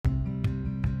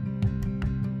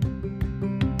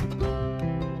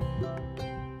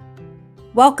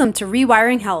Welcome to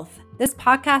Rewiring Health. This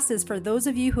podcast is for those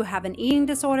of you who have an eating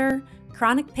disorder,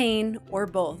 chronic pain, or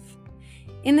both.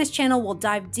 In this channel, we'll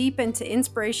dive deep into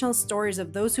inspirational stories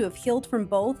of those who have healed from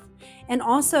both, and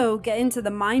also get into the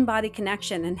mind-body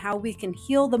connection and how we can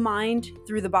heal the mind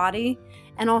through the body,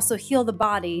 and also heal the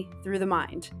body through the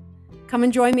mind. Come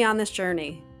and join me on this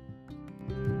journey.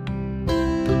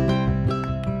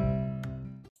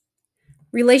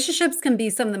 Relationships can be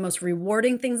some of the most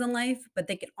rewarding things in life, but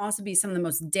they can also be some of the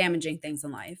most damaging things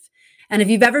in life. And if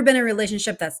you've ever been in a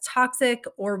relationship that's toxic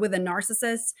or with a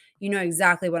narcissist, you know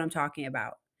exactly what I'm talking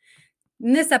about.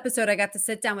 In this episode, I got to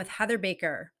sit down with Heather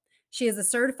Baker. She is a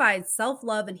certified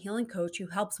self-love and healing coach who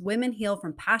helps women heal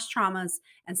from past traumas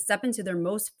and step into their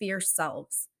most fierce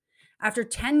selves. After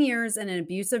 10 years in an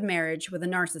abusive marriage with a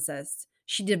narcissist,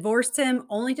 she divorced him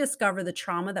only to discover the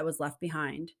trauma that was left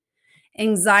behind.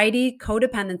 Anxiety,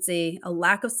 codependency, a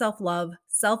lack of self-love,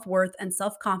 self-worth, and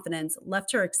self-confidence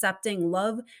left her accepting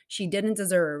love she didn't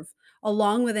deserve,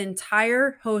 along with an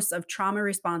entire host of trauma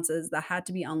responses that had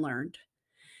to be unlearned.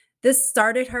 This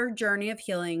started her journey of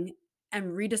healing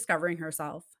and rediscovering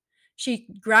herself. She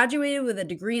graduated with a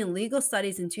degree in legal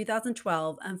studies in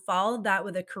 2012 and followed that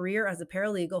with a career as a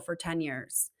paralegal for 10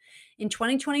 years. In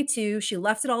 2022, she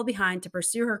left it all behind to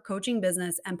pursue her coaching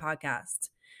business and podcast.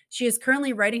 She is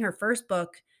currently writing her first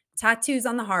book, Tattoos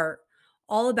on the Heart,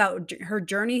 all about her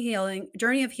journey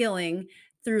of healing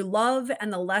through love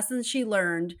and the lessons she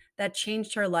learned that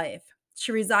changed her life.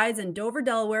 She resides in Dover,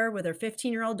 Delaware with her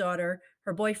 15-year-old daughter,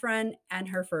 her boyfriend, and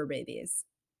her fur babies.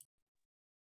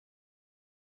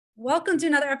 Welcome to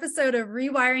another episode of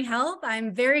Rewiring Health.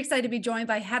 I'm very excited to be joined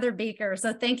by Heather Baker.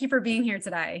 So thank you for being here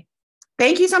today.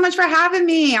 Thank you so much for having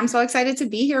me. I'm so excited to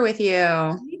be here with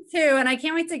you. Me too. And I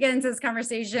can't wait to get into this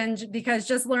conversation because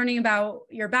just learning about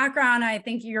your background, I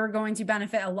think you're going to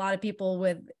benefit a lot of people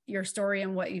with your story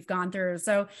and what you've gone through.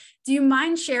 So do you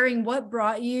mind sharing what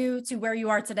brought you to where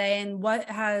you are today and what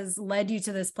has led you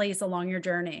to this place along your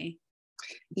journey?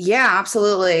 Yeah,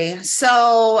 absolutely.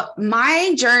 So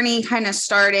my journey kind of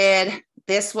started,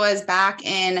 this was back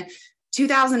in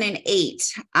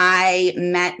 2008. I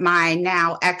met my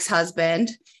now ex-husband.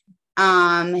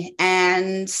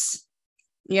 And,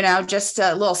 you know, just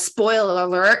a little spoiler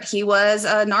alert, he was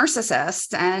a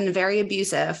narcissist and very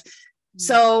abusive.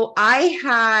 So I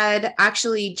had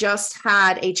actually just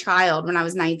had a child when I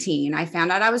was 19. I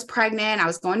found out I was pregnant. I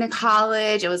was going to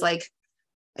college. It was like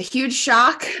a huge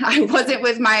shock. I wasn't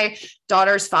with my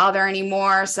daughter's father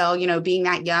anymore. So, you know, being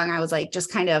that young, I was like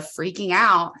just kind of freaking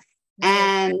out.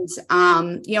 And,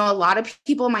 you know, a lot of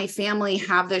people in my family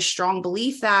have this strong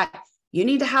belief that you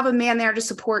need to have a man there to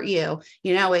support you.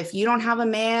 You know, if you don't have a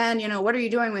man, you know, what are you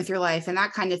doing with your life and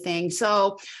that kind of thing.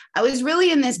 So I was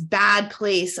really in this bad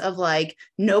place of like,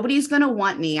 nobody's going to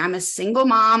want me. I'm a single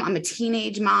mom. I'm a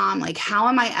teenage mom. Like, how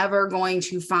am I ever going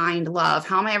to find love?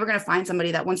 How am I ever going to find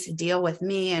somebody that wants to deal with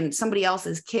me and somebody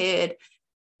else's kid?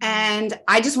 And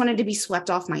I just wanted to be swept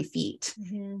off my feet.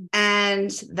 Mm-hmm. And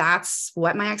that's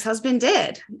what my ex-husband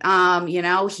did. You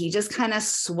know, he just kind of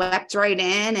swept right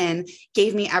in and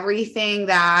gave me everything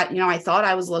that, you know, I thought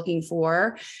I was looking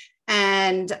for.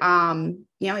 And,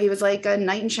 you know, he was like a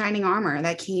knight in shining armor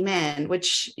that came in,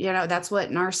 which, you know, that's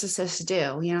what narcissists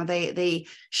do. You know, they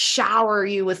shower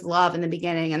you with love in the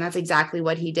beginning. And that's exactly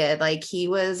what he did. Like, he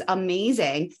was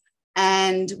amazing.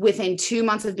 And within 2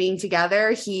 months of being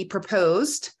together, he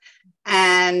proposed.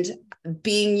 And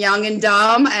being young and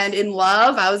dumb and in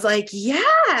love, I was like,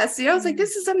 yes, you know, I was like,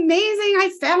 this is amazing.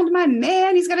 I found my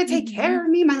man. He's going to take care of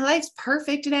me. My life's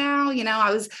perfect now. You know,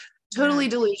 I was totally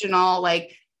delusional,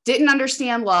 like didn't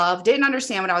understand love, didn't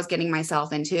understand what I was getting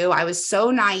myself into. I was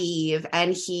so naive.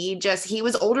 And he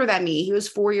was older than me. He was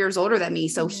 4 years older than me.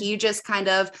 So he just kind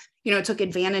of, you know, took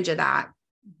advantage of that.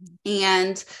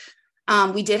 And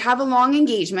we did have a long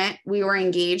engagement. We were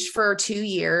engaged for 2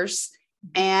 years.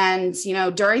 And, you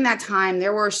know, during that time,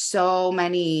 there were so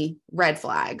many red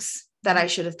flags that I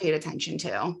should have paid attention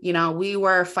to. You know, we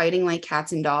were fighting like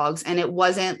cats and dogs. And it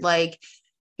wasn't like,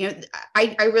 you know,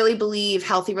 I really believe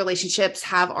healthy relationships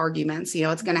have arguments. You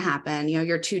know, it's going to happen. You know,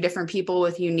 you're two different people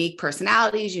with unique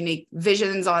personalities, unique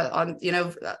visions on you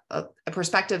know,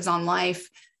 perspectives on life.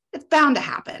 It's bound to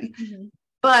happen. Mm-hmm.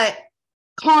 But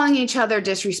calling each other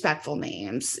disrespectful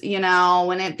names, you know,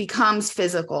 when it becomes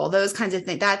physical, those kinds of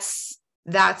things,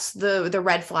 that's the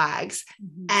red flags.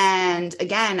 Mm-hmm. And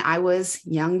again, I was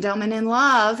young, dumb, and in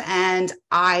love. And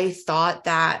I thought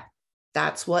that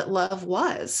that's what love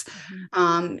was.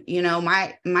 Mm-hmm. You know,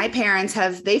 my parents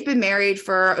they've been married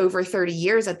for over 30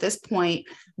 years at this point,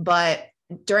 but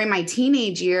during my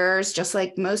teenage years, just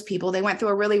like most people, they went through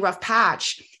a really rough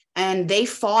patch and they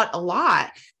fought a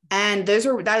lot. And those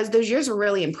years were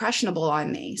really impressionable on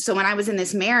me. So when I was in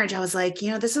this marriage, I was like,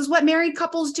 this is what married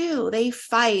couples do. They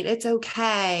fight. It's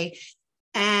okay.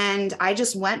 And I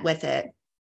just went with it.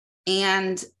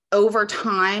 And over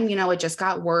time, it just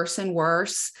got worse and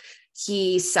worse.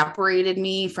 He separated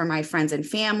me from my friends and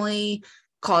family,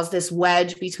 caused this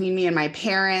wedge between me and my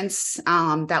parents.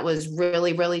 That was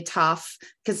really, really tough.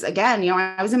 Because again,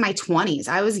 I was in my 20s.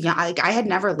 I was young. Like, I had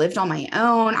never lived on my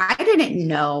own. I didn't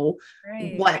know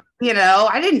what,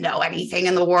 I didn't know anything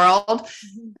in the world.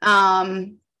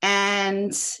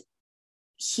 And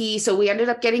so we ended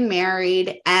up getting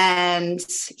married, and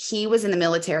he was in the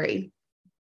military,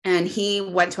 and he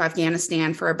went to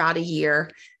Afghanistan for about a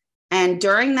year. And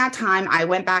during that time, I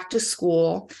went back to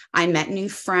school. I met new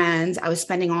friends. I was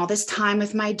spending all this time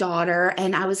with my daughter,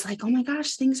 and I was like, oh my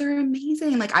gosh, things are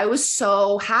amazing. Like, I was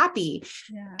so happy.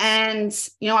 Yeah. And,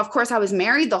 of course I was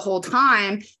married the whole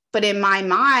time, but in my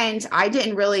mind, I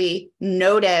didn't really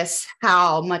notice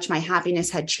how much my happiness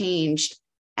had changed,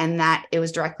 and that it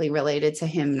was directly related to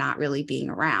him not really being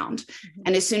around. Mm-hmm.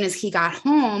 And as soon as he got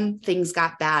home, things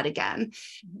got bad again.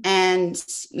 Mm-hmm. And,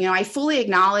 I fully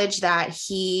acknowledge that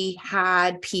he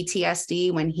had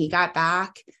PTSD when he got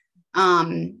back.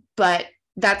 But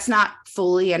that's not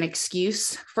fully an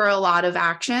excuse for a lot of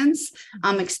actions,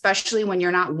 especially when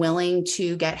you're not willing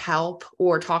to get help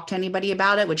or talk to anybody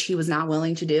about it, which he was not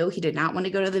willing to do. He did not want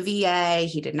to go to the VA.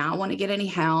 He did not want to get any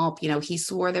help. He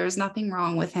swore there was nothing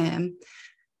wrong with him.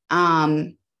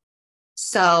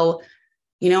 So,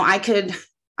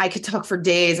 I could talk for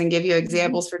days and give you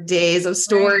examples for days of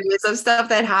stories of stuff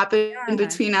that happened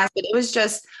between us, but it was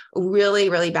just really,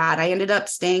 really bad. I ended up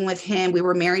staying with him. We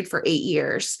were married for 8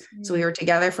 years. So we were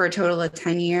together for a total of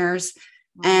 10 years.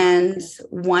 And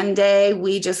one day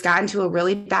we just got into a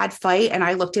really bad fight, and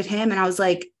I looked at him and I was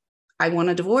like, I want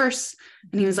a divorce.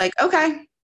 And he was like, okay.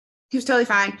 He was totally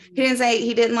fine.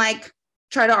 He didn't like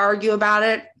try to argue about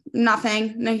it.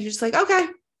 Nothing. No, you're just like, okay.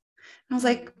 I was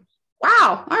like,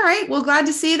 wow. All right. Well, glad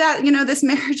to see that, this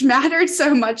marriage mattered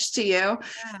so much to you.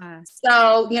 Yeah.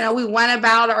 So, we went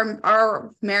about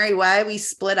our merry way. We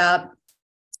split up.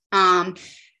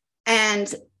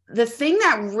 And the thing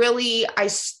that really, I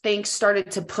think,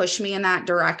 started to push me in that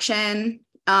direction,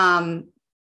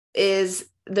 is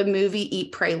the movie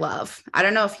Eat, Pray, Love. I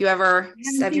don't know if you ever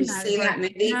have you seen that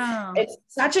movie. No. It's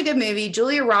such a good movie.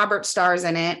 Julia Roberts stars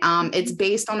in it. It's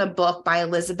based on a book by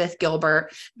Elizabeth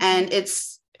Gilbert, and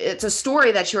it's a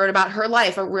story that she wrote about her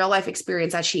life, a real life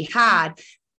experience that she had.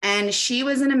 And she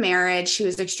was in a marriage. She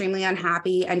was extremely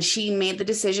unhappy, and she made the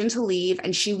decision to leave.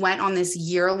 And she went on this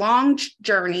year-long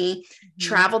journey,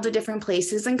 traveled to different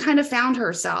places, and kind of found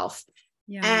herself.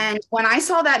 Yeah. And when I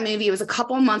saw that movie, it was a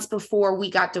couple months before we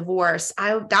got divorced.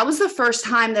 That was the first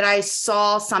time that I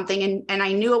saw something, and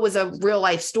I knew it was a real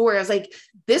life story. I was like,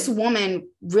 this woman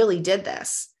really did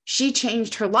this. She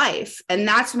changed her life. And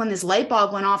that's when this light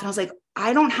bulb went off, and I was like,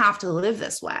 I don't have to live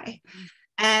this way.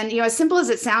 And, as simple as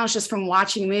it sounds, just from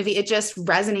watching the movie, it just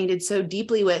resonated so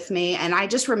deeply with me. And I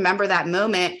just remember that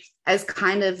moment as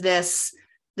kind of this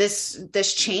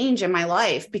change in my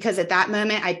life, because at that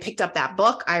moment I picked up that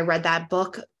book. I read that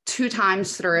book 2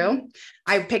 times through.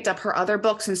 I picked up her other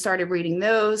books and started reading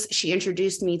those. She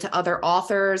introduced me to other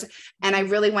authors, and I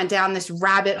really went down this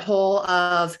rabbit hole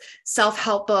of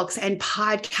self-help books and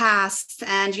podcasts.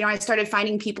 And, I started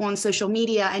finding people on social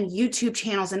media and YouTube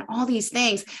channels and all these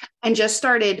things, and just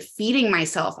started feeding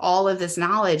myself all of this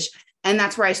knowledge. And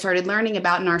that's where I started learning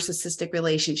about narcissistic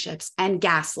relationships and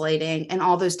gaslighting and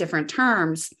all those different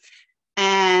terms.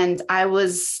 And I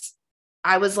was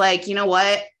like, you know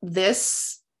what,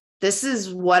 this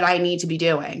is what I need to be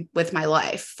doing with my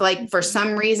life. Like, for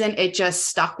some reason, it just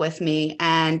stuck with me,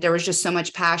 and there was just so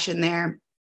much passion there.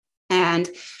 And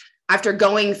after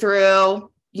going through,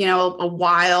 a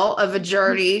while of a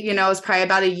journey, it was probably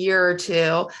about a year or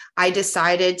 2, I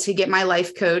decided to get my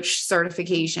life coach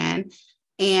certification.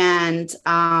 And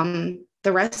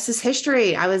the rest is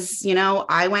history.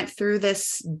 I went through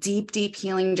this deep, deep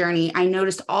healing journey. I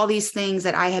noticed all these things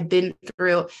that I had been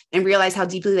through and realized how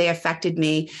deeply they affected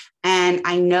me. And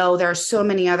I know there are so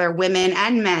many other women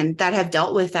and men that have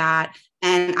dealt with that.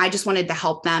 And I just wanted to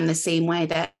help them the same way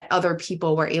that other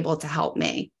people were able to help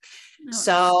me. Oh.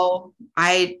 So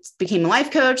I became a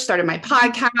life coach, started my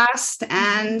podcast,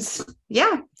 and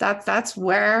that's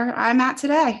where I'm at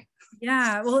today.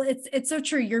 Yeah. Well, it's so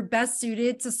true. You're best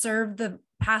suited to serve the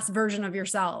past version of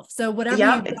yourself. So whatever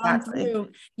you've gone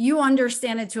through, you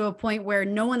understand it to a point where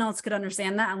no one else could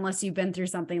understand that unless you've been through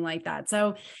something like that.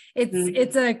 So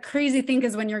it's a crazy thing,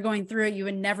 because when you're going through it, you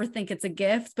would never think it's a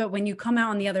gift. But when you come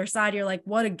out on the other side, you're like,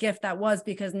 what a gift that was,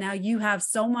 because now you have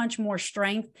so much more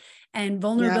strength and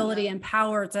vulnerability and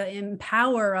power to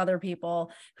empower other people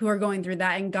who are going through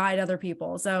that and guide other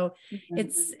people. So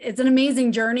it's an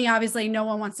amazing journey. Obviously, no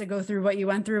one wants to go through what you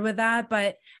went through with that,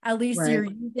 but at least you're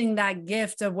using that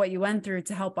gift of what you went through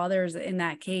to help others in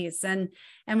that case. And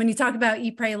when you talk about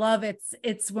Eat, Pray, Love,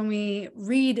 it's when we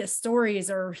read stories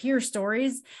or hear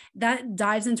stories that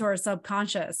dives into our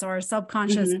subconscious. So our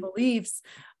subconscious beliefs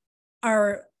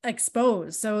are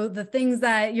exposed. So the things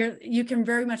that you can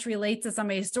very much relate to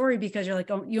somebody's story because you're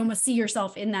like, oh, you almost see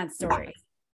yourself in that story.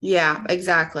 Yeah,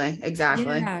 exactly.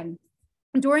 Yeah.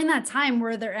 During that time,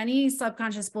 were there any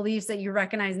subconscious beliefs that you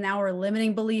recognize now or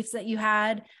limiting beliefs that you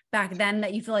had back then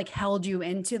that you feel like held you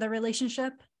into the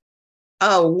relationship?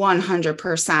 Oh,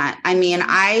 100%. I mean,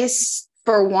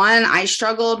 for one, I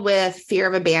struggled with fear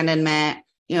of abandonment,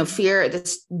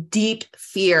 this deep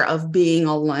fear of being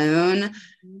alone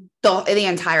the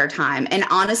entire time. And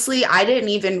honestly, I didn't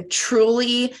even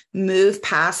truly move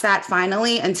past that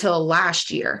finally until last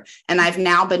year. And I've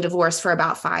now been divorced for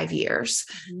about 5 years.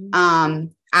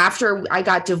 After I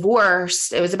got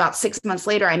divorced, it was about 6 months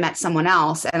later, I met someone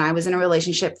else and I was in a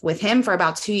relationship with him for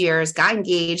about 2 years, got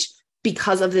engaged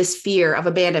because of this fear of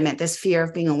abandonment, this fear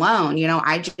of being alone.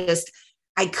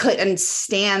 I couldn't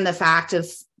stand the fact of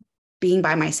being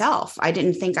by myself. I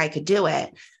didn't think I could do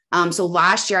it. So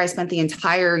last year I spent the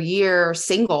entire year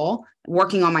single,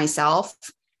 working on myself.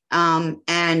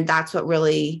 And that's what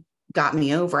really got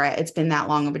me over it. It's been that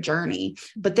long of a journey,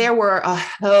 but there were a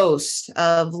host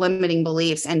of limiting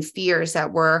beliefs and fears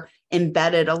that were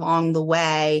embedded along the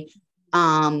way.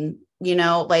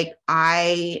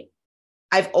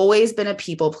 I've always been a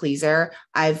people pleaser.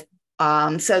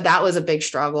 So that was a big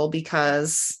struggle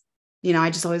because I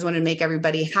just always wanted to make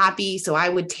everybody happy. So I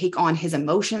would take on his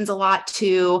emotions a lot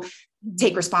too,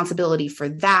 take responsibility for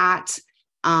that.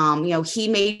 He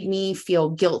made me feel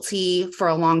guilty for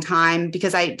a long time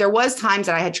because there was times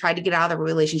that I had tried to get out of the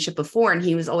relationship before. And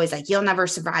he was always like, you'll never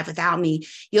survive without me.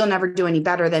 You'll never do any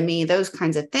better than me, those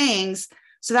kinds of things.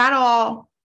 So that all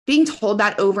being told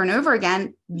that over and over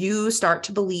again, you start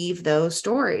to believe those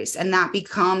stories. And that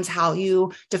becomes how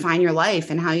you define your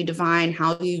life and how you define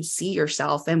how you see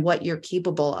yourself and what you're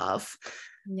capable of.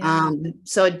 Yeah.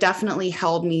 So it definitely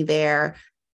held me there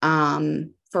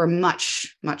for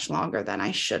much, much longer than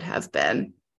I should have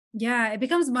been. Yeah, it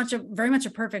becomes very much a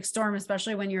perfect storm,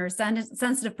 especially when you're a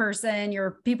sensitive person, you're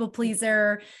a people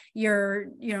pleaser,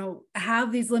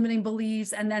 have these limiting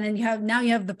beliefs. And then you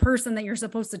have the person that you're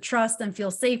supposed to trust and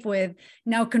feel safe with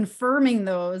now confirming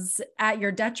those at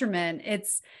your detriment.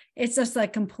 It's just a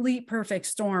complete perfect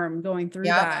storm going through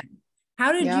that.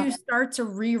 How did you start to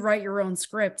rewrite your own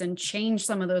script and change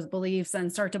some of those beliefs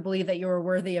and start to believe that you were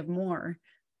worthy of more?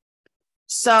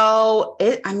 So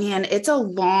it's a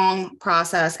long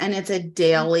process and it's a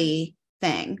daily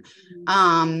thing.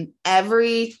 I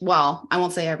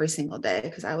won't say every single day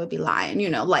because I would be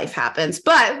lying, life happens,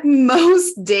 but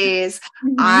most days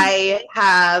I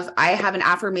have an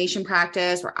affirmation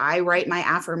practice where I write my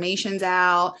affirmations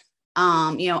out.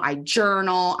 I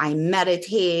journal, I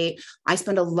meditate, I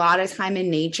spend a lot of time in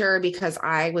nature because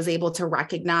I was able to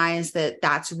recognize that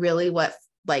that's really what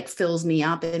fills me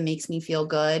up and makes me feel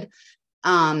good.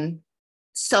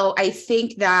 So I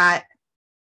think that,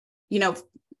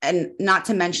 and not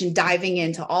to mention diving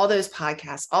into all those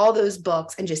podcasts, all those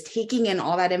books, and just taking in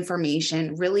all that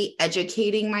information, really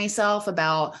educating myself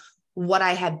about what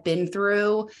I had been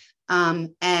through,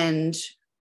 and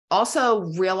also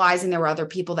realizing there were other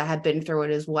people that had been through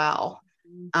it as well.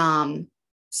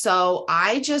 So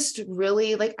I just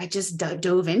really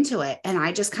dove into it and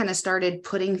I just kind of started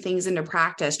putting things into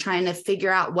practice, trying to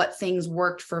figure out what things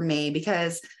worked for me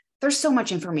because there's so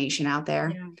much information out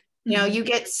there. Yeah. You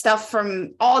get stuff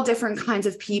from all different kinds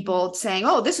of people saying,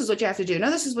 oh, this is what you have to do. No,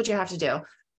 this is what you have to do.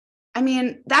 I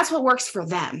mean, that's what works for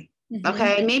them.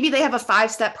 Okay. Maybe they have a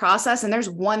 5-step process and there's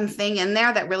one thing in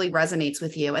there that really resonates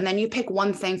with you. And then you pick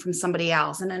one thing from somebody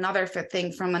else and another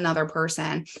thing from another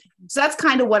person. So that's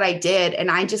kind of what I did.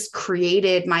 And I just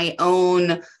created my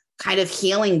own kind of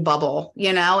healing bubble,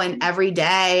 and every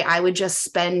day I would just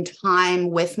spend time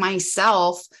with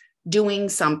myself doing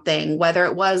something, whether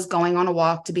it was going on a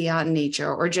walk to be out in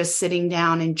nature or just sitting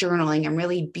down and journaling and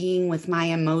really being with my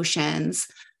emotions.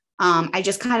 I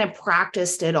just kind of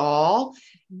practiced it all.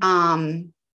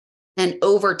 And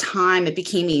over time it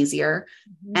became easier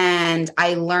and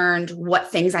I learned what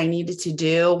things I needed to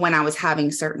do when I was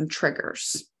having certain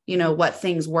triggers, what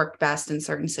things worked best in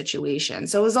certain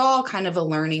situations. So it was all kind of a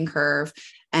learning curve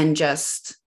and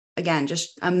just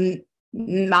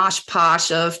mosh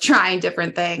posh of trying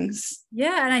different things.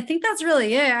 Yeah. And I think that's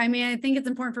really it. I mean, I think it's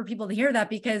important for people to hear that,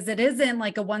 because it isn't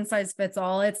like a one size fits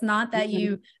all. It's not that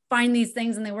you find these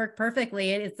things and they work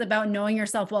perfectly. It's about knowing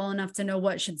yourself well enough to know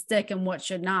what should stick and what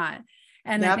should not.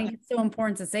 And I think it's so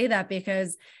important to say that,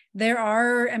 because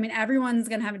I mean, everyone's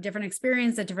going to have a different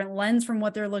experience, a different lens from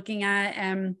what they're looking at,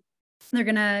 and they're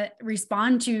going to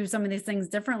respond to some of these things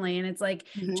differently. And it's like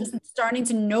just starting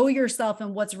to know yourself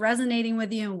and what's resonating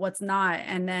with you and what's not,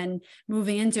 and then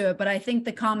moving into it. But I think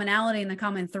the commonality and the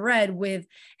common thread with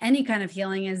any kind of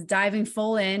healing is diving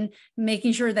full in,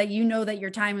 making sure that you know that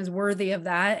your time is worthy of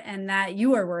that and that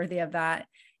you are worthy of that.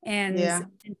 And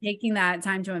taking that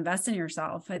time to invest in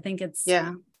yourself. I think it's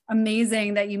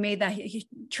amazing that you made that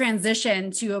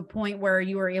transition to a point where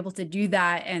you were able to do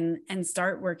that and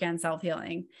start work on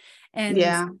self-healing. And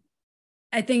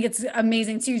I think it's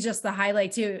amazing too, just the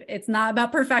highlight too. It's not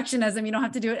about perfectionism. You don't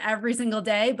have to do it every single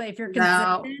day, but if you're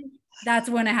consistent, that's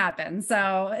when it happens.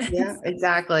 So yeah,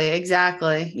 exactly.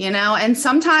 And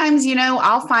sometimes,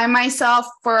 I'll find myself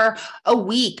for a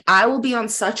week, I will be on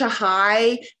such a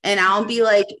high and I'll be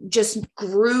like, just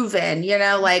grooving,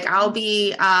 like I'll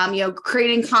be,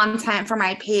 creating content for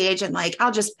my page, and like,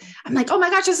 I'm like, oh my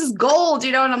gosh, this is gold,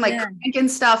 and I'm like cranking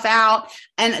stuff out.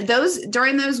 And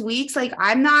during those weeks, like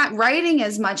I'm not writing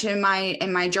as much in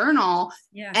my journal.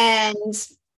 And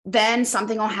then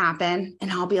something will happen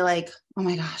and I'll be like, oh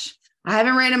my gosh, I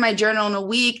haven't written in my journal in a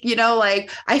week,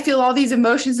 like I feel all these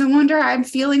emotions. No wonder I'm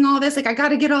feeling all this. Like I got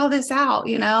to get all this out,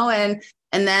 and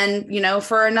then,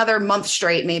 for another month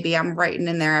straight, maybe I'm writing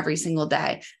in there every single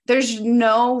day. There's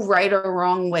no right or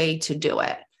wrong way to do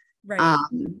it. Right.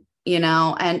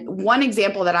 And one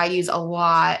example that I use a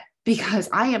lot, because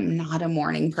I am not a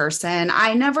morning person.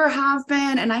 I never have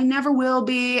been, and I never will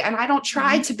be. And I don't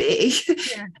try to be.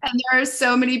 And there are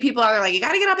so many people out there like, you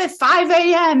got to get up at 5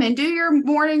 a.m. and do your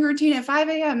morning routine at 5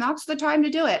 a.m. That's the time to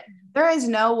do it. There is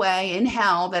no way in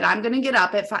hell that I'm going to get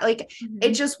up at 5. Like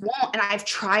it just won't. And I've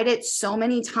tried it so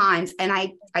many times and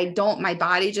my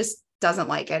body just doesn't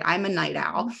like it. I'm a night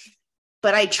owl.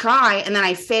 But I try and then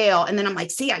I fail. And then I'm like,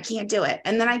 see, I can't do it.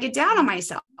 And then I get down on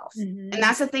myself. And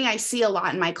that's the thing I see a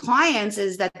lot in my clients,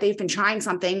 is that they've been trying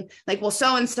something like, well,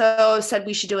 so-and-so said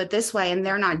we should do it this way, and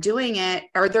they're not doing it,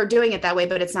 or they're doing it that way,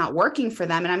 but it's not working for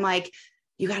them. And I'm like,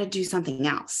 you got to do something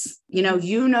else.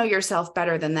 You know yourself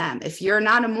better than them. If you're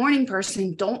not a morning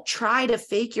person, don't try to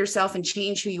fake yourself and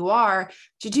change who you are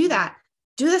to do that.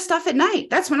 Do the stuff at night.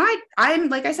 That's when I'm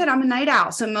like I said, I'm a night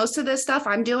owl. So most of this stuff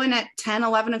I'm doing at 10,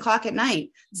 11 o'clock at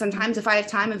night. Sometimes if I have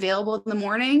time available in the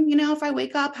morning, if I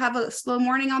wake up, have a slow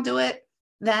morning, I'll do it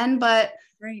then. But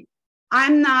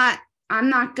I'm not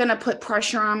going to put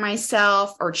pressure on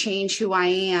myself or change who I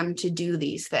am to do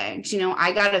these things.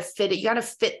 I got to fit it. You got to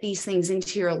fit these things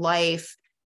into your life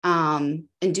and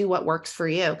do what works for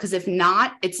you. Because if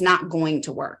not, it's not going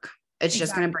to work. It's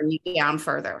just going to bring you down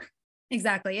further.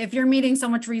 Exactly. If you're meeting so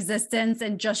much resistance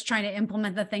and just trying to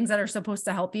implement the things that are supposed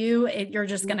to help you, you're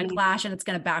just going to clash and it's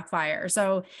going to backfire.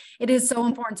 So it is so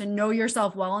important to know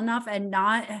yourself well enough and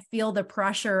not feel the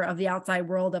pressure of the outside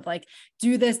world of like,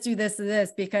 do this,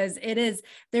 because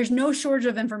there's no shortage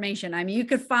of information. I mean, you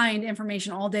could find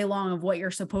information all day long of what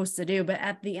you're supposed to do, but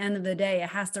at the end of the day, it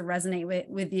has to resonate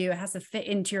with you. It has to fit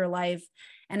into your life.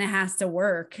 And it has to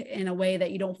work in a way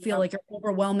that you don't feel like you're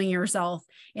overwhelming yourself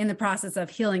in the process of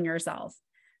healing yourself.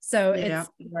 So it's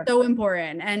so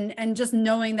important. And just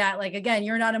knowing that, like, again,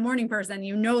 you're not a morning person,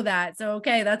 that. So,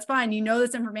 okay, that's fine.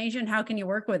 This information, how can you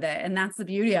work with it? And that's the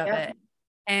beauty of it.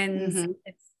 And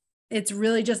it's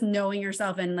really just knowing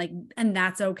yourself and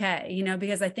that's okay,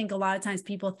 because I think a lot of times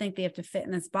people think they have to fit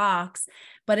in this box,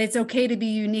 but it's okay to be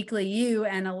uniquely you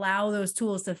and allow those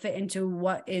tools to fit into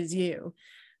what is you.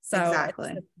 So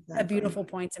exactly. A beautiful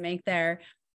point to make there.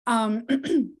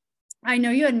 I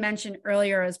know you had mentioned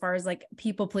earlier as far as like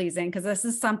people pleasing, because this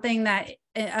is something that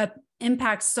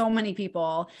impacts so many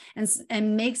people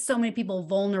and makes so many people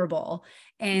vulnerable.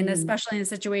 And especially in a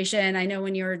situation, I know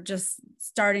when you were just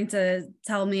starting to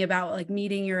tell me about like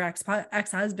meeting your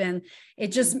ex-husband,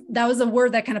 that was a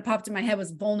word that kind of popped in my head, was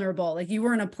vulnerable. Like you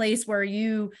were in a place where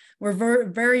you were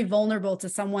very vulnerable to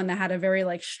someone that had a very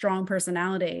like strong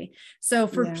personality. So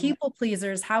for people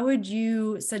pleasers, how would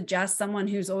you suggest someone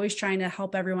who's always trying to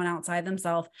help everyone outside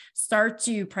themselves start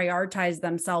to prioritize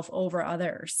themselves over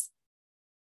others?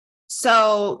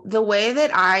 So the way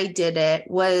that I did it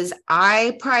was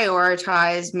I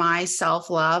prioritized my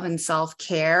self-love and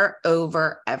self-care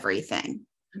over everything.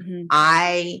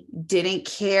 I didn't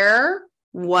care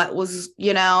what was,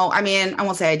 I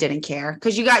won't say I didn't care,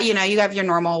 because you have your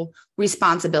normal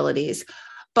responsibilities,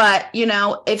 But, you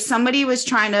know, if somebody was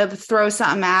trying to throw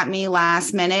something at me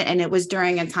last minute and it was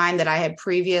during a time that I had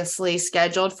previously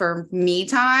scheduled for me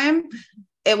time,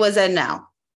 it was a no.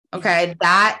 Okay.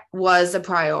 That was a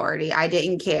priority. I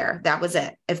didn't care. That was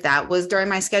it. If that was during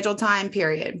my scheduled time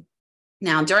period.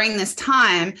 Now, during this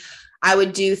time, I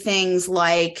would do things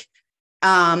like,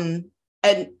 and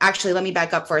actually, let me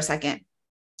back up for a second.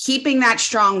 Keeping that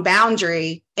strong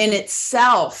boundary in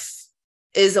itself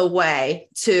is a way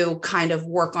to kind of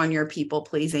work on your people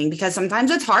pleasing, because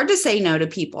sometimes it's hard to say no to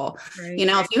people. Right. You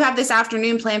know, if you have this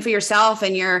afternoon plan for yourself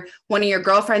and one of your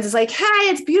girlfriends is like, hey,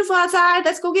 it's beautiful outside,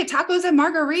 let's go get tacos and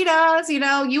margaritas. You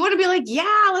know, you want to be like,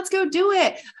 yeah, let's go do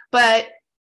it. But,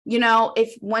 you know,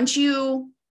 once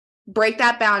you break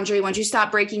that boundary, once you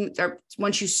start breaking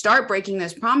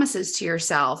those promises to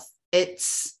yourself,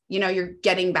 it's, you know, you're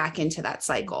getting back into that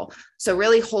cycle. So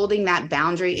really holding that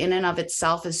boundary in and of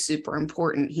itself is super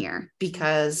important here,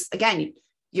 because again,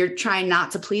 you're trying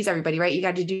not to please everybody, right? You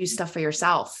got to do stuff for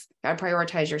yourself. You got to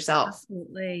prioritize yourself.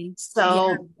 Absolutely.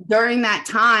 So during that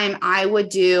time, I would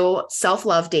do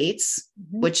self-love dates,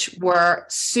 which were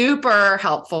super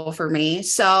helpful for me.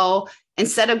 So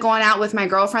instead of going out with my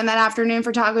girlfriend that afternoon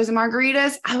for tacos and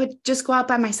margaritas, I would just go out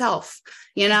by myself,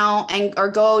 you know, or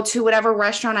go to whatever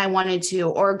restaurant I wanted to,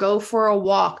 or go for a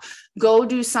walk, go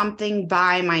do something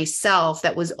by myself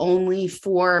that was only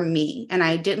for me. And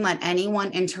I didn't let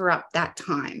anyone interrupt that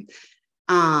time.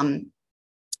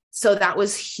 So that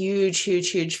was huge, huge,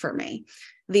 huge for me.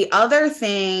 The other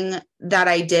thing that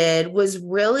I did was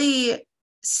really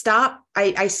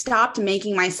I stopped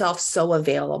making myself so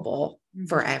available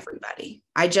for everybody.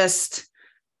 I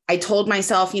told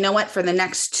myself, you know what, for the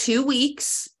next 2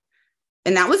 weeks,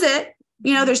 and that was it.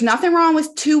 You know, there's nothing wrong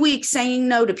with 2 weeks saying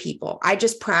no to people. I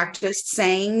just practiced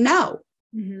saying no.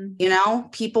 You know,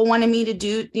 people wanted me to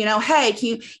do, you know,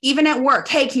 hey, even at work,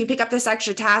 hey, can you pick up this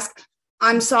extra task?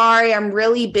 I'm sorry, I'm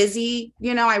really busy.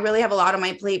 You know, I really have a lot on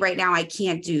my plate right now. I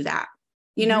can't do that.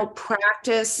 You know,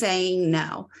 practice saying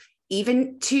no.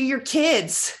 Even to your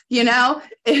kids, you know,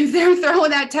 if they're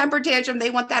throwing that temper tantrum, they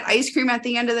want that ice cream at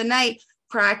the end of the night,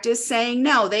 practice saying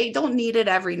no. They don't need it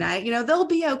every night. You know, they'll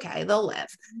be okay. They'll live,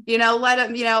 you know, let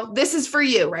them, you know, this is for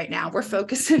you right now. We're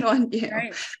focusing on you.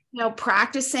 Right. You know,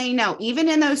 practice saying no, even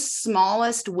in those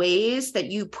smallest ways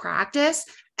that you practice.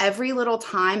 Every little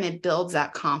time it builds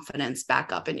that confidence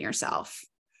back up in yourself.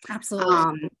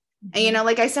 Absolutely. And, you know,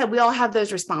 like I said, we all have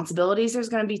those responsibilities. There's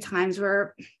going to be times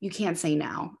where you can't say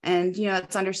no. And, you know,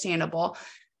 it's understandable.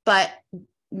 But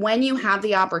when you have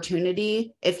the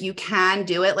opportunity, if you can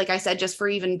do it, like I said, just for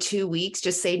even 2 weeks,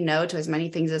 just say no to as many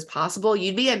things as possible.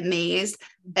 You'd be amazed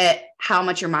at how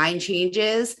much your mind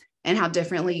changes and how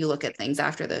differently you look at things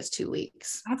after those 2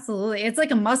 weeks. Absolutely. It's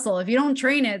like a muscle. If you don't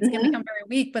train it, it's going to become very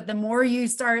weak, but the more you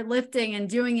start lifting and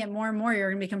doing it more and more, you're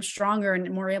going to become stronger and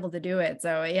more able to do it.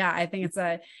 So yeah, I think it's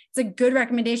a good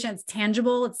recommendation. It's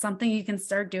tangible. It's something you can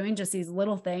start doing, just these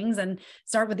little things, and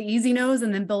start with the easy no's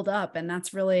and then build up. And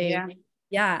that's really,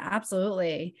 yeah,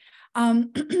 absolutely.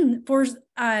 For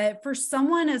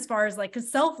someone, as far as like, cause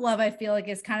self-love, I feel like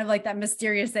is kind of like that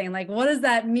mysterious thing. Like, what does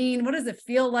that mean? What does it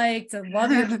feel like to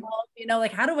love yourself? You know,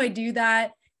 like, how do I do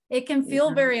that? It can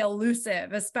feel very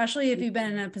elusive, especially if you've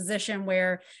been in a position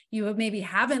where you maybe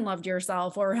haven't loved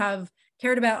yourself or have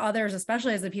cared about others,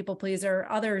 especially as a people pleaser,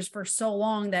 others for so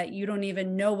long that you don't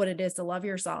even know what it is to love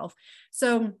yourself.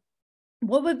 So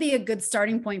what would be a good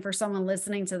starting point for someone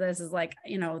listening to this is like,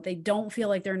 you know, they don't feel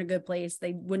like they're in a good place.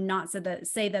 They would not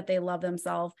say that they love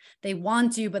themselves. They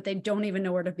want to, but they don't even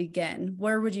know where to begin.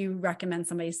 Where would you recommend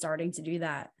somebody starting to do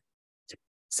that?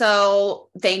 So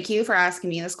thank you for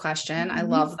asking me this question. I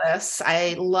love this.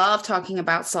 I love talking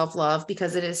about self-love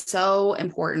because it is so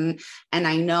important. And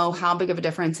I know how big of a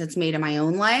difference it's made in my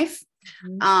own life.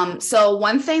 So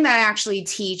one thing that I actually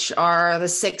teach are the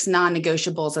 6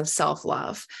 non-negotiables of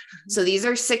self-love. So these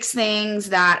are 6 things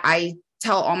that I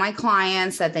tell all my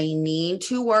clients that they need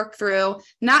to work through,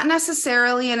 not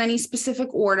necessarily in any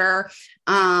specific order,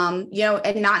 you know,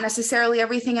 and not necessarily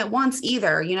everything at once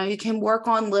either. You know, you can work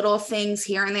on little things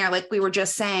here and there, like we were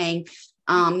just saying,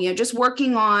 you know, just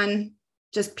working on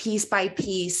just piece by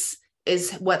piece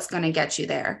is what's going to get you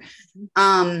there.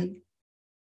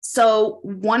 So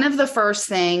one of the first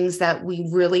things that we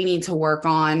really need to work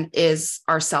on is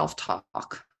our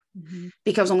self-talk,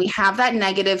 because when we have that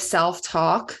negative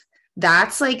self-talk,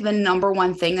 that's like the number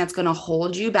one thing that's going to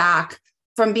hold you back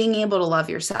from being able to love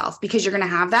yourself, because you're going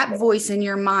to have that voice in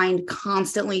your mind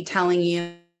constantly telling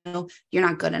you you're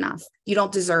not good enough. You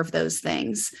don't deserve those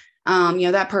things. You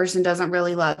know, that person doesn't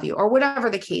really love you, or whatever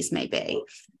the case may be.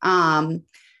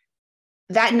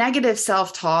 that negative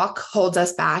self-talk holds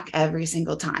us back every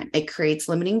single time. It creates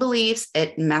limiting beliefs,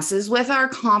 it messes with our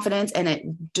confidence, and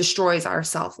it destroys our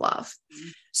self-love.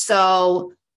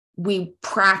 So we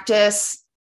practice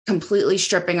completely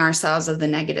stripping ourselves of the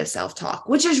negative self-talk,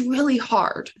 which is really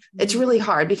hard. It's really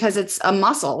hard because it's a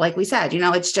muscle. Like we said,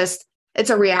 it's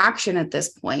a reaction at this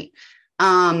point.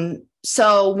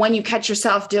 So when you catch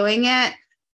yourself doing it,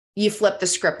 you flip the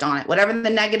script on it. Whatever the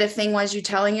negative thing was you're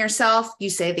telling yourself, you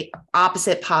say the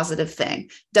opposite positive thing.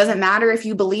 Doesn't matter if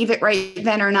you believe it right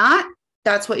then or not.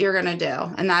 That's what you're going to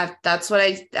do. And that's what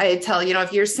I tell,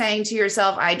 if you're saying to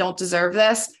yourself, I don't deserve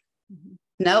this.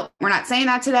 Nope, we're not saying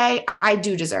that today. I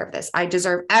do deserve this. I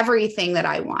deserve everything that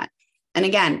I want. And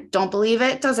again, don't believe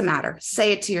it. Doesn't matter.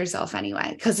 Say it to yourself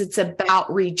anyway, because it's about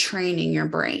retraining your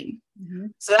brain.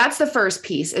 So that's the first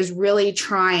piece, is really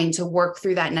trying to work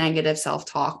through that negative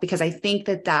self-talk, because I think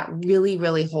that really,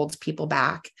 really holds people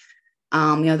back.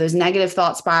 Those negative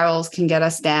thought spirals can get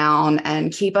us down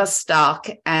and keep us stuck.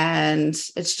 And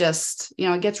it's just,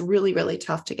 it gets really, really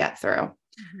tough to get through.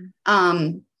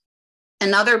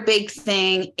 Another big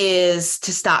thing is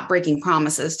to stop breaking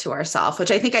promises to ourselves,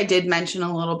 which I think I did mention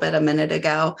a little bit a minute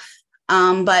ago.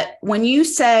 But when you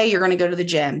say you're going to go to the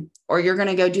gym, or you're going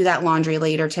to go do that laundry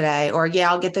later today, or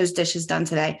I'll get those dishes done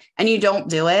today, and you don't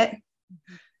do it,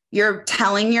 you're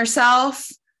telling yourself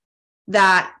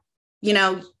that,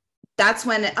 that's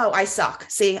when, I suck.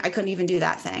 See, I couldn't even do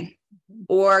that thing.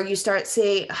 Or you start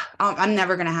saying, I'm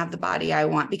never going to have the body I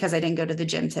want because I didn't go to the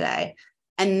gym today.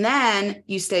 And then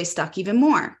you stay stuck even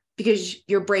more, because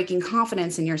you're breaking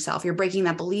confidence in yourself. You're breaking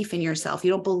that belief in yourself.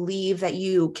 You don't believe that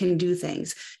you can do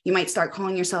things. You might start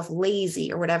calling yourself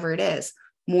lazy or whatever it is.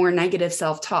 More negative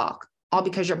self-talk, all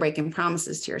because you're breaking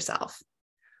promises to yourself.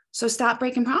 So stop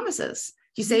breaking promises.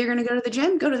 You say you're going to go to the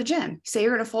gym, go to the gym. You say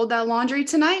you're going to fold that laundry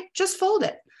tonight, just fold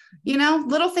it.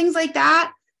 Little things like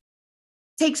that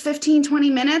takes 15, 20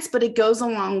 minutes, but it goes a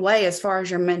long way as far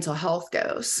as your mental health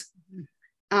goes.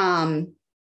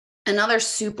 Another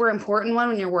super important one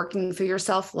when you're working through your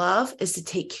self-love is to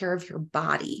take care of your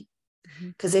body.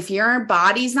 Because if your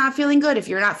body's not feeling good, if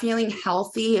you're not feeling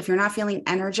healthy, if you're not feeling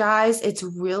energized, it's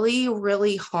really,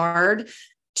 really hard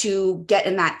to get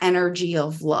in that energy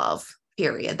of love,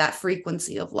 period, that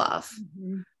frequency of love.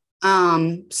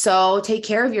 So take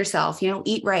care of yourself,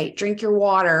 eat right, drink your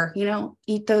water,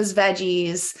 eat those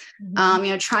veggies,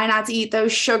 try not to eat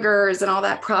those sugars and all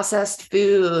that processed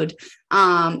food.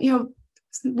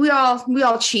 We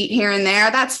all cheat here and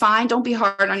there. That's fine. Don't be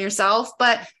hard on yourself,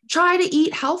 but try to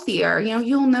eat healthier.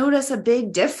 You'll notice a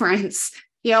big difference.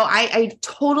 I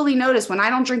totally notice when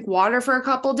I don't drink water for a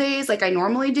couple days, like I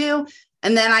normally do,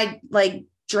 and then I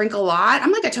drink a lot,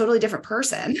 I'm like a totally different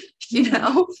person,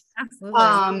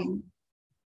 Absolutely.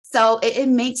 So it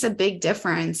makes a big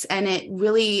difference, and it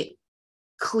really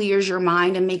clears your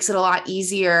mind and makes it a lot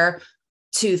easier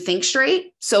to think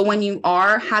straight. So when you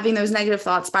are having those negative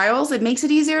thought spirals, it makes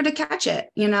it easier to catch it,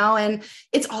 and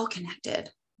it's all connected.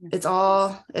 It's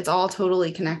all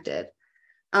totally connected.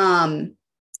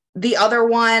 The other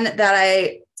one that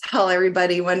I tell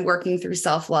everybody when working through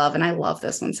self-love, and I love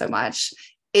this one so much,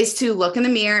 is to look in the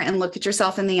mirror and look at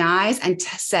yourself in the eyes and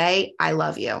say, I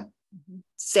love you.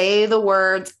 Say the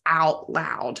words out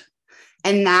loud.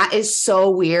 And that is so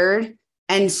weird.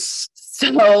 And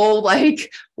so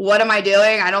what am I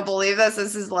doing? I don't believe this.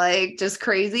 This is just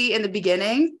crazy in the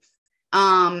beginning.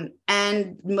 And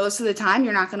most of the time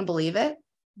you're not going to believe it.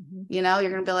 You're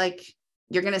going to be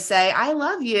you're going to say, I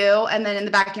love you. And then in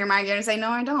the back of your mind, you're going to say, no,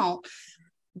 I don't.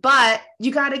 But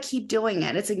you got to keep doing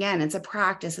it. It's a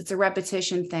practice. It's a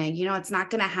repetition thing. It's not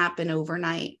going to happen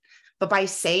overnight, but by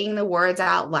saying the words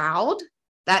out loud,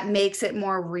 that makes it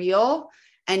more real.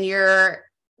 And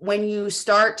when you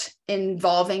start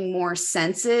involving more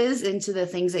senses into the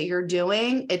things that you're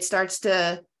doing, it starts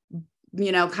to,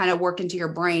 kind of work into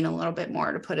your brain a little bit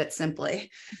more, to put it simply.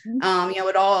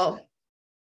 It all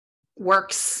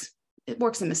works. It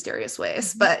works in mysterious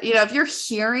ways, but if you're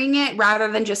hearing it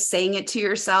rather than just saying it to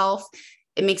yourself,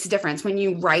 it makes a difference. When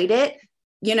you write it,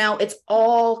 it's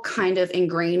all kind of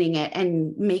ingraining it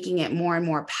and making it more and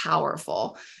more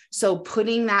powerful. So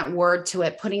putting that word to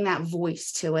it, putting that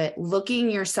voice to it,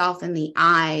 looking yourself in the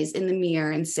eyes, in the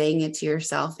mirror, and saying it to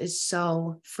yourself is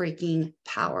so freaking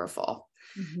powerful.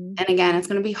 And again, it's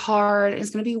going to be hard.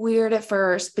 It's going to be weird at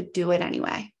first, but do it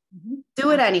anyway. Do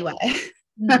it anyway.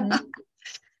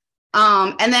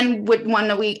 And then with one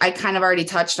that I kind of already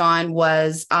touched on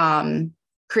was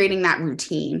creating that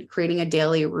routine, creating a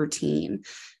daily routine.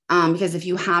 Because if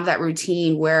you have that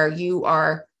routine where you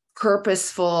are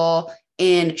purposeful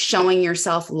in showing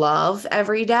yourself love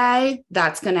every day,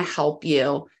 that's going to help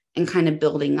you and kind of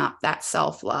building up that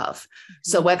self-love. Mm-hmm.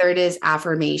 So whether it is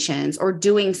affirmations or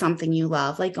doing something you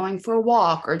love, like going for a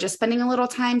walk or just spending a little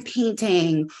time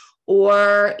painting,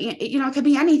 or, it could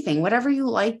be anything, whatever you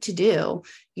like to do,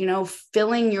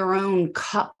 filling your own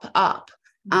cup up.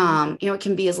 It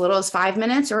can be as little as 5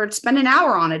 minutes or spend an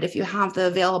hour on it if you have the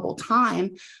available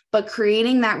time, but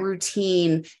creating that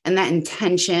routine and that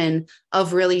intention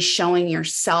of really showing your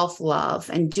self-love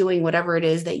and doing whatever it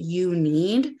is that you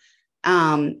need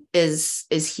is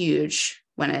huge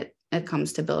when it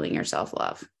comes to building your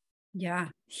self-love. Yeah,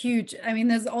 huge. I mean,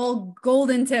 there's all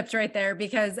golden tips right there,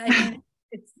 because I mean,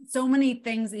 it's so many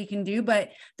things that you can do,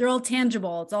 but they're all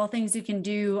tangible. It's all things you can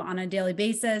do on a daily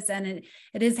basis. And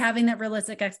it is having that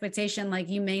realistic expectation. Like,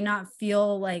 you may not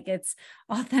feel like it's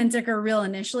authentic or real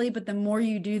initially, but the more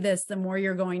you do this, the more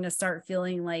you're going to start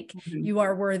feeling like you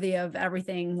are worthy of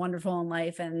everything wonderful in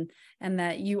life, and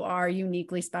that you are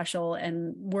uniquely special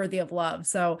and worthy of love.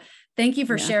 So thank you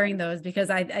for sharing those, because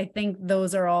I think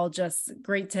those are all just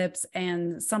great tips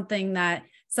and something that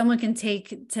someone can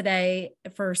take today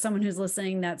for someone who's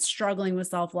listening that's struggling with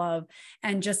self-love,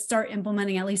 and just start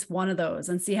implementing at least one of those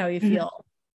and see how you feel.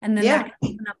 And then that can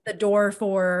open up the door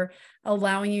for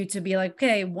allowing you to be like,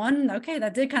 okay,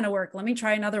 that did kind of work. Let me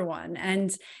try another one.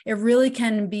 And it really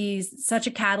can be such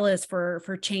a catalyst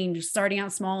for change, starting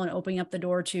out small and opening up the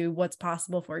door to what's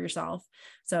possible for yourself.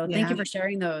 So thank you for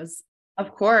sharing those.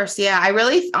 Of course. Yeah. I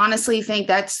really honestly think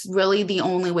that's really the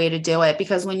only way to do it,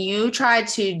 because when you try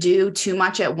to do too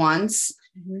much at once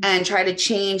and try to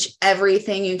change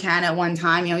everything you can at one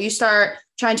time, you start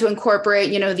trying to incorporate,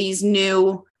 these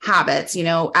new habits,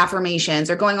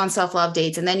 affirmations, or going on self-love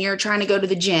dates. And then you're trying to go to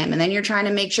the gym, and then you're trying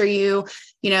to make sure you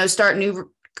start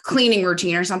new cleaning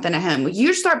routine or something at home.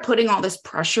 You start putting all this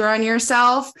pressure on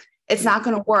yourself. It's not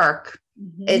going to work.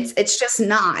 It's just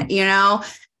not,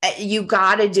 you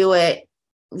got to do it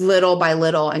little by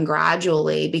little and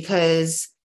gradually, because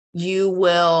you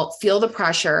will feel the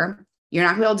pressure. You're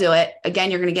not going to be able to do it.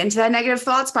 Again, you're going to get into that negative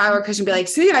thought spiral, because you'll be like,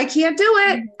 see, I can't do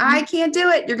it. I can't do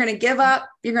it. You're going to give up.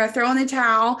 You're going to throw in the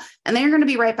towel, and then you're going to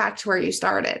be right back to where you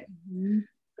started.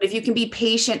 But if you can be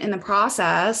patient in the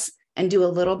process and do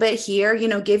a little bit here,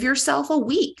 give yourself a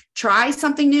week, try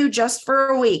something new just for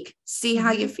a week, see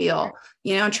how you feel,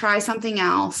 try something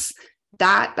else.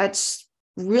 That's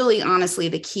really honestly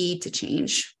the key to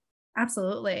change.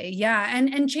 Absolutely. Yeah.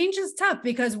 And change is tough,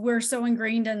 because we're so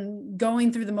ingrained in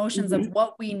going through the motions of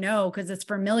what we know, because it's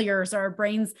familiar. So our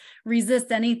brains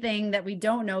resist anything that we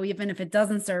don't know, even if it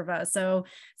doesn't serve us. So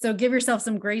give yourself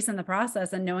some grace in the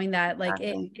process, and knowing that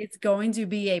it's going to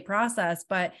be a process,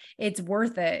 but it's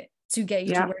worth it to get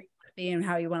you to where you want to be and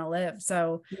how you want to live.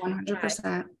 So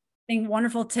 100%.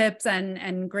 Wonderful tips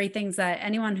and great things that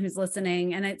anyone who's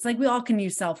listening, and it's like, we all can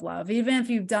use self-love. Even if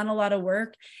you've done a lot of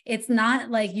work, it's not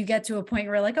like you get to a point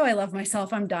where like, oh, I love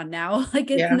myself, I'm done now.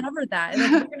 Like, it's never that.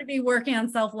 Like, we're going to be working on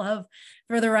self-love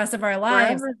for the rest of our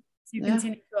lives to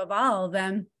continue to evolve.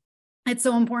 And it's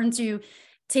so important to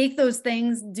take those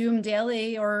things, do them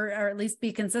daily, or at least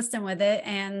be consistent with it,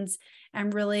 and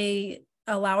really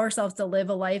allow ourselves to live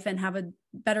a life and have a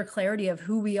better clarity of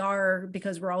who we are,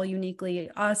 because we're all uniquely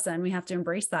us, and we have to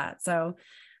embrace that. So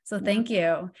thank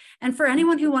you. And for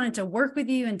anyone who wanted to work with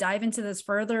you and dive into this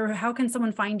further, how can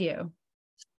someone find you?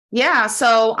 Yeah.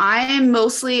 So I am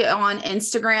mostly on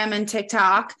Instagram and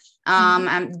TikTok.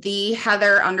 I'm the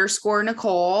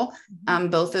Heather_Nicole.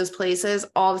 Both those places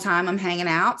all the time. I'm hanging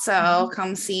out. So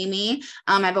come see me.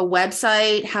 I have a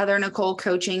website,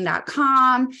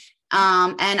 heathernicolecoaching.com.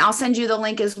 And I'll send you the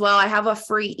link as well. I have a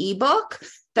free ebook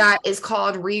that is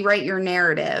called Rewrite Your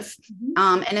Narrative.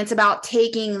 And it's about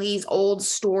taking these old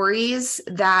stories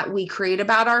that we create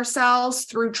about ourselves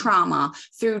through trauma,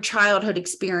 through childhood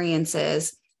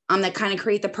experiences, that kind of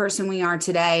create the person we are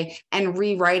today, and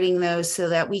rewriting those so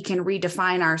that we can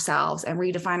redefine ourselves and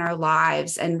redefine our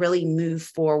lives and really move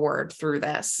forward through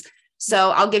this.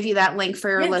 So I'll give you that link for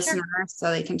your listeners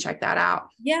so they can check that out.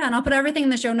 Yeah. And I'll put everything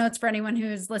in the show notes for anyone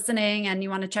who's listening and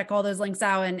you want to check all those links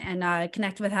out and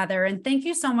connect with Heather. And thank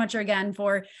you so much again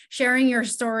for sharing your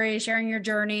story, sharing your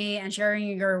journey, and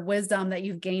sharing your wisdom that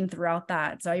you've gained throughout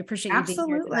that. So I appreciate you being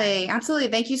here today. Absolutely.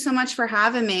 Thank you so much for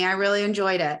having me. I really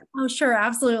enjoyed it. Oh, sure.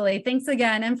 Absolutely. Thanks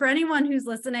again. And for anyone who's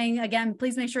listening, again,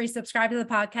 please make sure you subscribe to the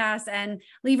podcast and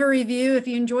leave a review. If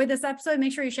you enjoyed this episode,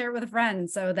 make sure you share it with a friend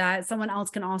so that someone else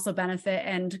can also benefit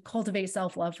and cultivate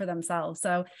self-love for themselves.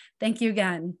 So thank you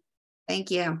again.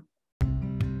 Thank you.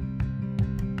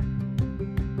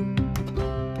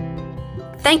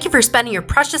 Thank you for spending your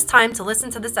precious time to listen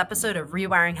to this episode of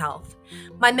Rewiring Health.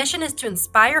 My mission is to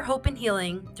inspire hope and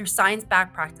healing through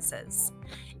science-backed practices.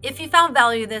 If you found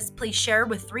value in this, please share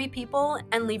with 3 people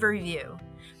and leave a review.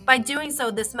 By doing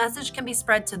so, this message can be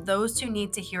spread to those who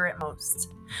need to hear it most.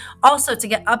 Also, to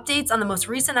get updates on the most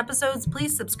recent episodes,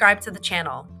 please subscribe to the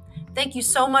channel. Thank you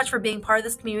so much for being part of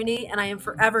this community, and I am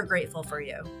forever grateful for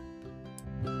you.